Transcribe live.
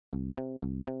Hi,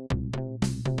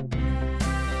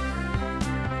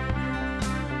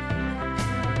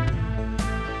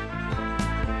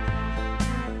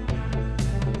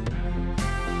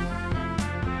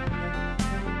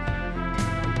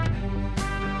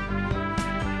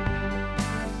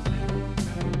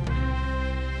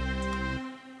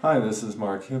 this is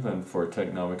Mark Hiven for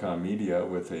Technomicon Media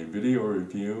with a video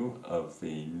review of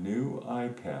the new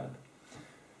iPad.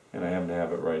 And I happen to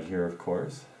have it right here, of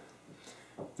course.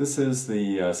 This is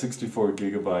the 64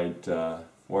 gigabyte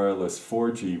wireless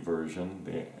 4G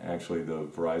version, actually the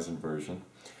Verizon version.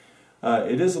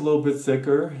 It is a little bit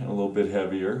thicker and a little bit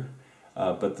heavier,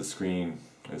 but the screen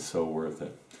is so worth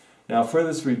it. Now for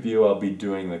this review I'll be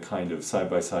doing the kind of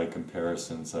side-by-side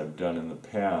comparisons I've done in the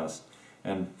past.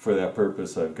 And for that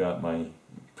purpose I've got my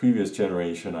previous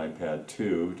generation iPad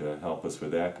 2 to help us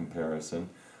with that comparison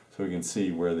so we can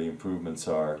see where the improvements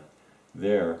are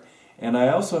there. And I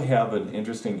also have an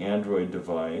interesting Android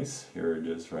device. Here it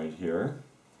is right here.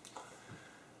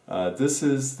 This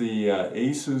is the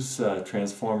Asus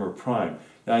Transformer Prime.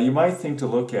 Now you might think to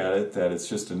look at it that it's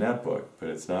just a netbook, but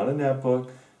it's not a netbook,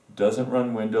 doesn't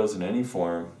run Windows in any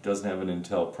form, doesn't have an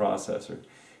Intel processor.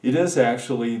 It is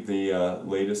actually the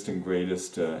latest and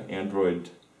greatest Android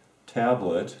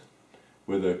tablet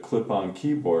with a clip-on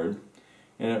keyboard,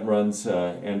 and it runs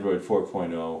Android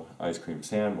 4.0 Ice Cream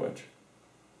Sandwich.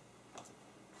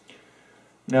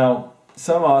 Now,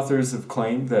 some authors have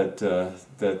claimed that the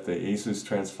Asus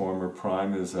Transformer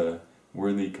Prime is a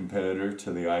worthy competitor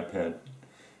to the iPad.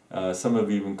 Some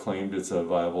have even claimed it's a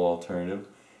viable alternative.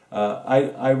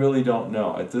 I really don't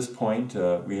know. At this point,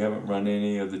 we haven't run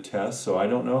any of the tests, so I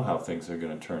don't know how things are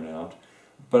going to turn out.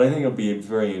 But I think it'll be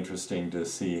very interesting to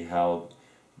see how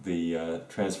the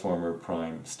Transformer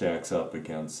Prime stacks up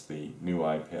against the new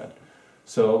iPad.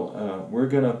 So we're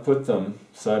going to put them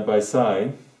side by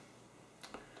side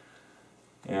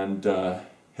and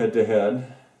head to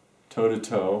head, toe to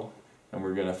toe, and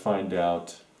we're going to find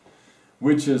out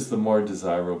which is the more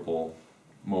desirable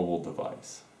mobile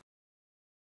device.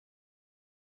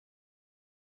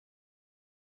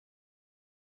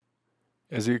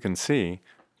 As you can see,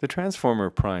 the Transformer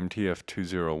Prime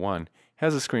TF201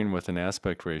 has a screen with an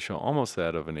aspect ratio almost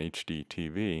that of an HD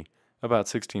TV, about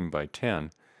 16 by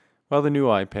 10, while the new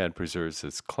iPad preserves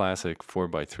its classic 4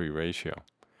 by 3 ratio.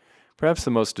 Perhaps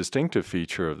the most distinctive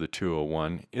feature of the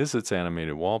 201 is its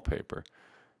animated wallpaper.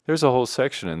 There's a whole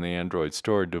section in the Android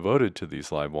store devoted to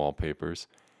these live wallpapers,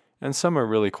 and some are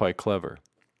really quite clever.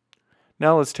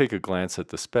 Now let's take a glance at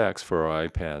the specs for our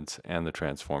iPads and the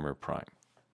Transformer Prime.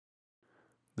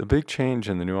 The big change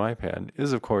in the new iPad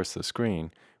is of course the screen,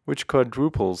 which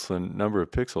quadruples the number of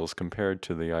pixels compared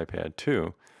to the iPad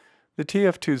 2. The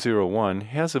TF201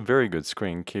 has a very good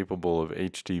screen capable of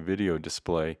HD video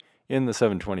display in the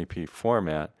 720p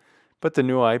format, but the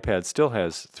new iPad still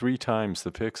has 3 times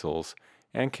the pixels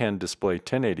and can display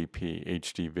 1080p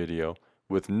HD video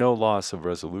with no loss of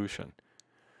resolution.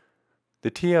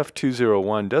 The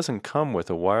TF201 doesn't come with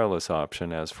a wireless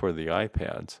option as for the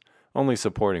iPads, only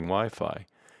supporting Wi-Fi,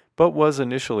 but was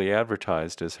initially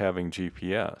advertised as having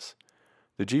GPS.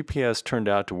 The GPS turned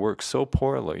out to work so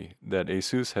poorly that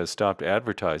Asus has stopped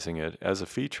advertising it as a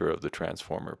feature of the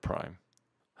Transformer Prime.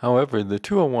 However, the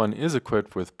 201 is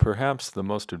equipped with perhaps the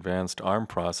most advanced ARM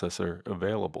processor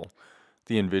available,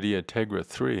 the NVIDIA Tegra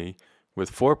 3, with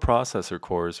 4 processor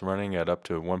cores running at up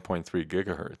to 1.3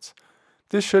 GHz.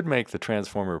 This should make the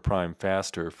Transformer Prime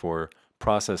faster for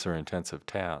processor-intensive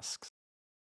tasks.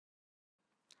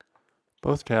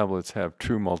 Both tablets have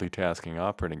true multitasking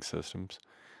operating systems,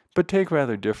 but take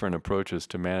rather different approaches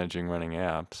to managing running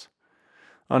apps.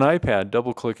 On iPad,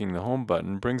 double-clicking the Home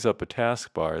button brings up a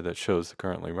taskbar that shows the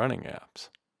currently running apps.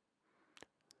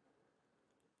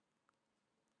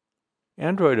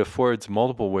 Android affords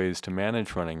multiple ways to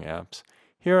manage running apps.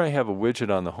 Here I have a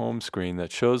widget on the home screen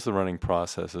that shows the running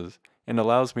processes and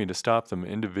allows me to stop them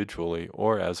individually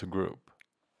or as a group.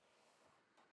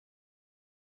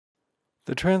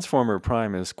 The Transformer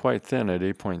Prime is quite thin at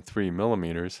 8.3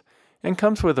 millimeters and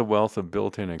comes with a wealth of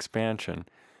built-in expansion,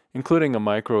 including a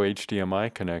micro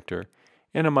HDMI connector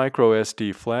and a micro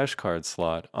SD flash card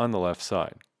slot on the left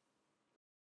side.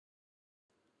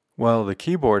 While the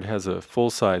keyboard has a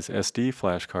full-size SD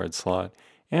flash card slot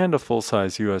and a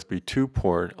full-size USB 2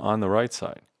 port on the right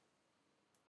side.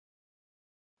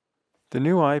 The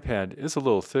new iPad is a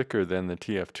little thicker than the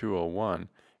TF201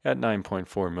 at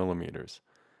 9.4 millimeters.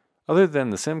 Other than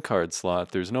the SIM card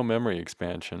slot, there's no memory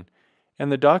expansion, and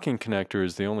the docking connector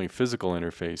is the only physical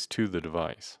interface to the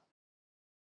device.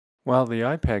 While the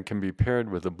iPad can be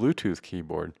paired with a Bluetooth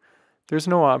keyboard, there's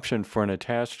no option for an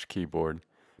attached keyboard,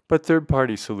 but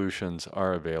third-party solutions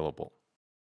are available.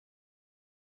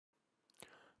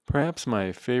 Perhaps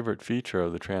my favorite feature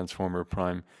of the Transformer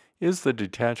Prime is the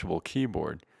detachable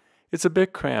keyboard. It's a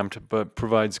bit cramped, but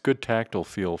provides good tactile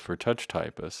feel for touch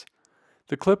typists.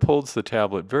 The clip holds the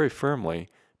tablet very firmly,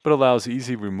 but allows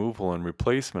easy removal and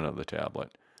replacement of the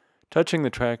tablet. Touching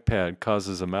the trackpad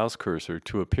causes a mouse cursor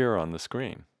to appear on the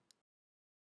screen.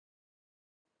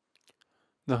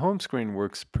 The home screen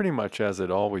works pretty much as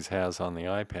it always has on the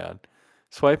iPad.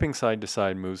 Swiping side to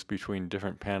side moves between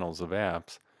different panels of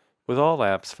apps, with all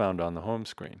apps found on the home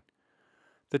screen.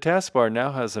 The taskbar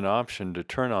now has an option to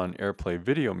turn on AirPlay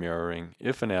video mirroring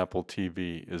if an Apple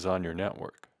TV is on your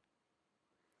network.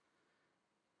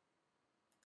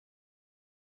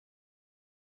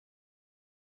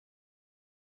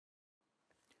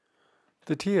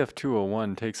 The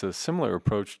TF201 takes a similar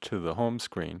approach to the home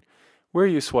screen, where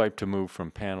you swipe to move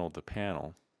from panel to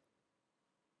panel.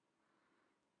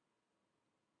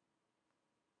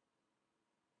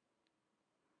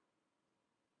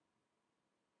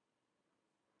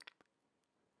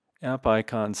 App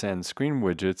icons and screen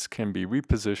widgets can be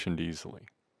repositioned easily.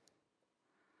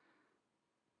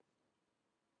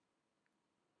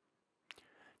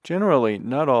 Generally,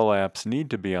 not all apps need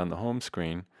to be on the home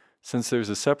screen, since there's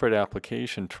a separate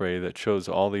application tray that shows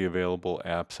all the available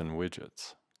apps and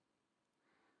widgets.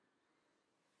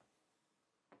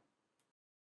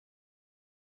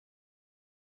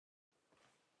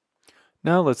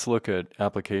 Now let's look at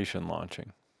application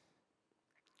launching.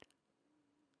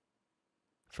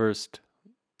 First,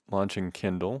 launching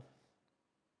Kindle.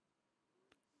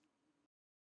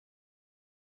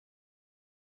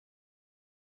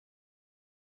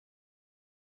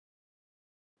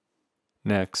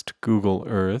 Next, Google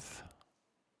Earth.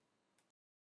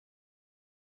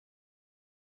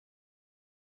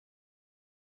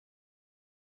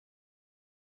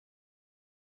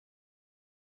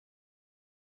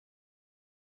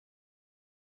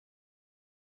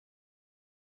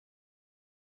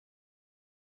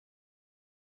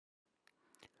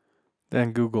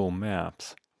 Then Google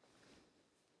Maps.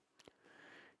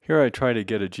 Here I try to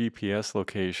get a GPS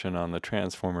location on the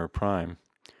Transformer Prime,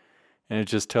 and it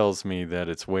just tells me that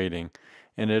it's waiting,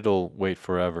 and it'll wait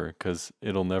forever because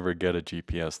it'll never get a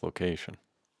GPS location.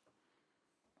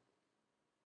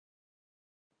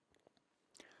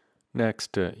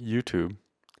 Next, YouTube.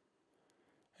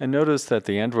 And notice that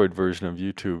the Android version of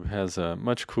YouTube has a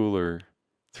much cooler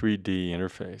 3D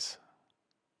interface.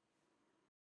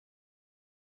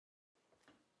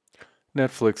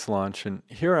 Netflix launch, and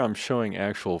here I'm showing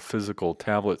actual physical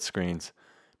tablet screens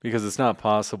because it's not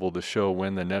possible to show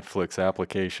when the Netflix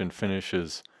application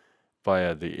finishes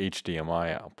via the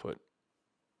HDMI output.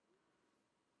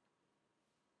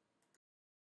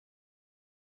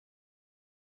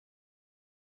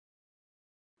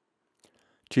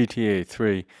 GTA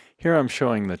 3, here I'm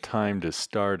showing the time to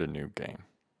start a new game.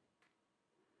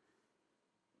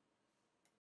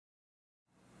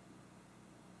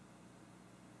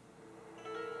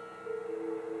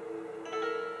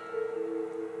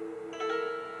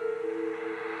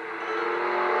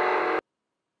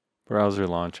 Browser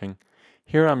launching.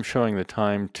 Here I'm showing the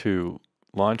time to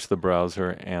launch the browser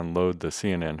and load the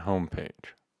CNN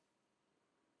homepage.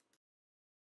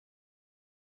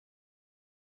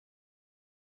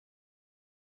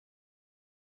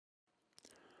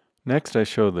 Next, I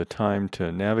show the time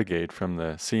to navigate from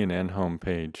the CNN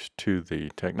homepage to the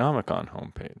Technomicon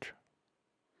homepage.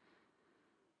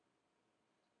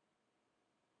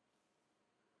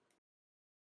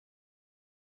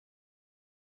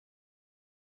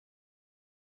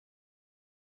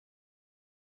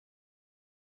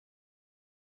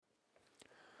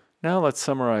 Now let's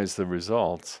summarize the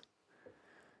results.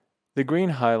 The green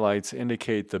highlights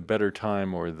indicate the better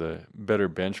time or the better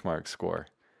benchmark score.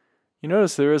 You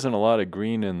notice there isn't a lot of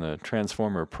green in the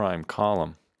Transformer Prime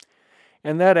column.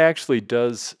 And that actually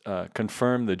does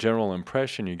confirm the general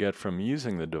impression you get from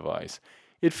using the device.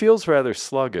 It feels rather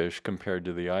sluggish compared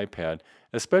to the iPad,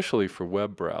 especially for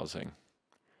web browsing.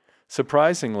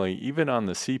 Surprisingly, even on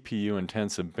the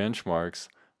CPU-intensive benchmarks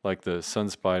like the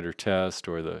SunSpider test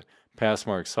or the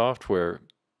Passmark software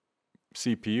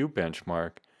CPU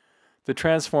benchmark, the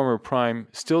Transformer Prime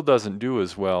still doesn't do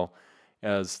as well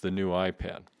as the new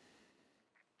iPad.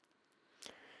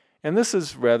 And this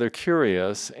is rather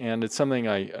curious, and it's something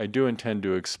I do intend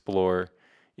to explore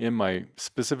in my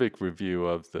specific review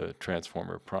of the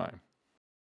Transformer Prime.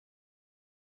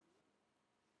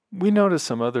 We notice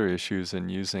some other issues in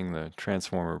using the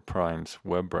Transformer Prime's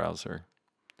web browser.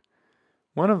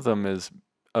 One of them is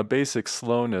a basic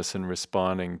slowness in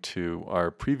responding to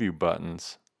our preview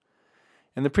buttons.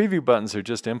 And the preview buttons are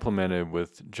just implemented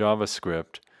with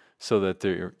JavaScript so that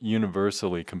they're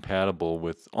universally compatible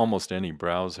with almost any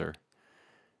browser.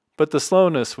 But the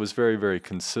slowness was very, very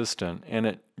consistent, and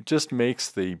it just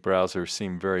makes the browser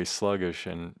seem very sluggish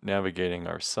in navigating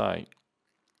our site.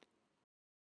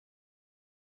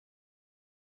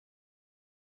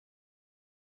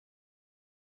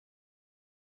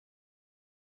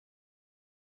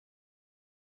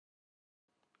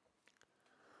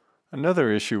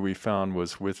 Another issue we found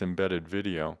was with embedded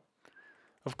video.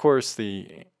 Of course,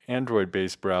 the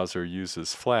Android-based browser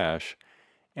uses Flash,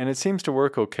 and it seems to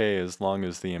work okay as long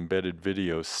as the embedded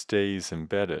video stays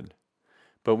embedded.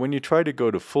 But when you try to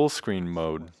go to full screen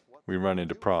mode, we run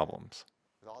into problems.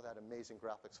 With all that amazing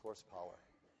graphics horsepower.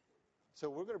 So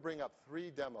we're going to bring up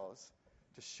 3 demos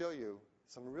to show you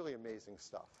some really amazing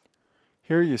stuff.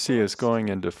 Here you see us going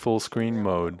into full screen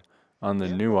mode on the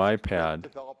new iPad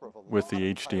with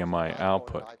the HDMI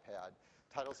output.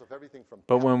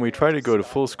 But when we try to go to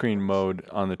full screen mode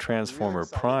on the Transformer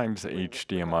Prime's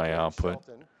HDMI output,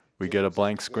 we get a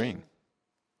blank screen.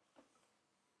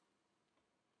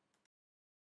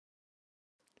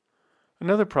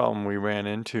 Another problem we ran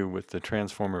into with the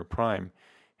Transformer Prime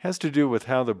has to do with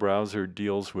how the browser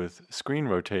deals with screen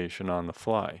rotation on the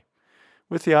fly.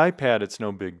 With the iPad, it's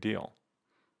no big deal.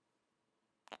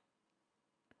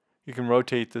 You can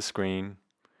rotate the screen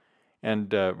and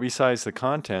resize the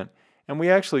content, and we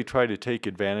actually try to take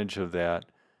advantage of that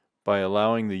by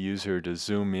allowing the user to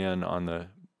zoom in on the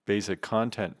basic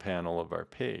content panel of our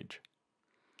page.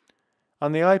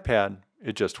 On the iPad,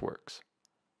 it just works.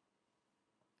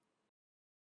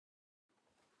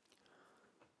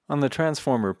 On the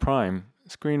Transformer Prime,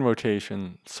 screen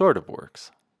rotation sort of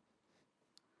works.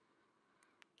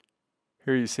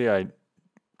 Here you see I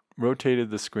rotated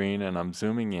the screen and I'm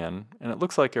zooming in, and it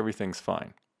looks like everything's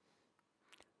fine.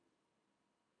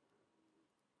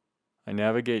 I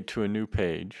navigate to a new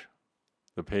page.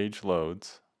 The page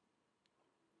loads.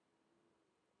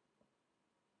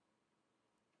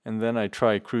 And then I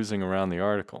try cruising around the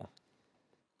article.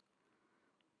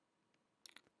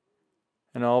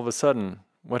 And all of a sudden,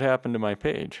 what happened to my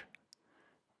page?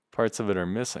 Parts of it are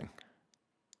missing.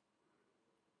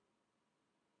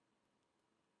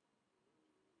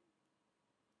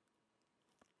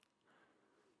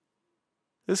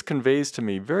 This conveys to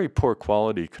me very poor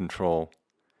quality control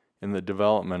in the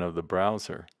development of the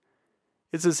browser.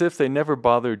 It's as if they never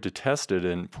bothered to test it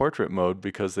in portrait mode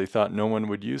because they thought no one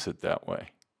would use it that way.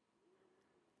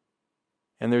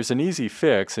 And there's an easy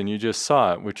fix, and you just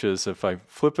saw it, which is if I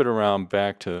flip it around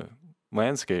back to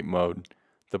landscape mode,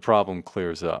 the problem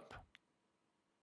clears up.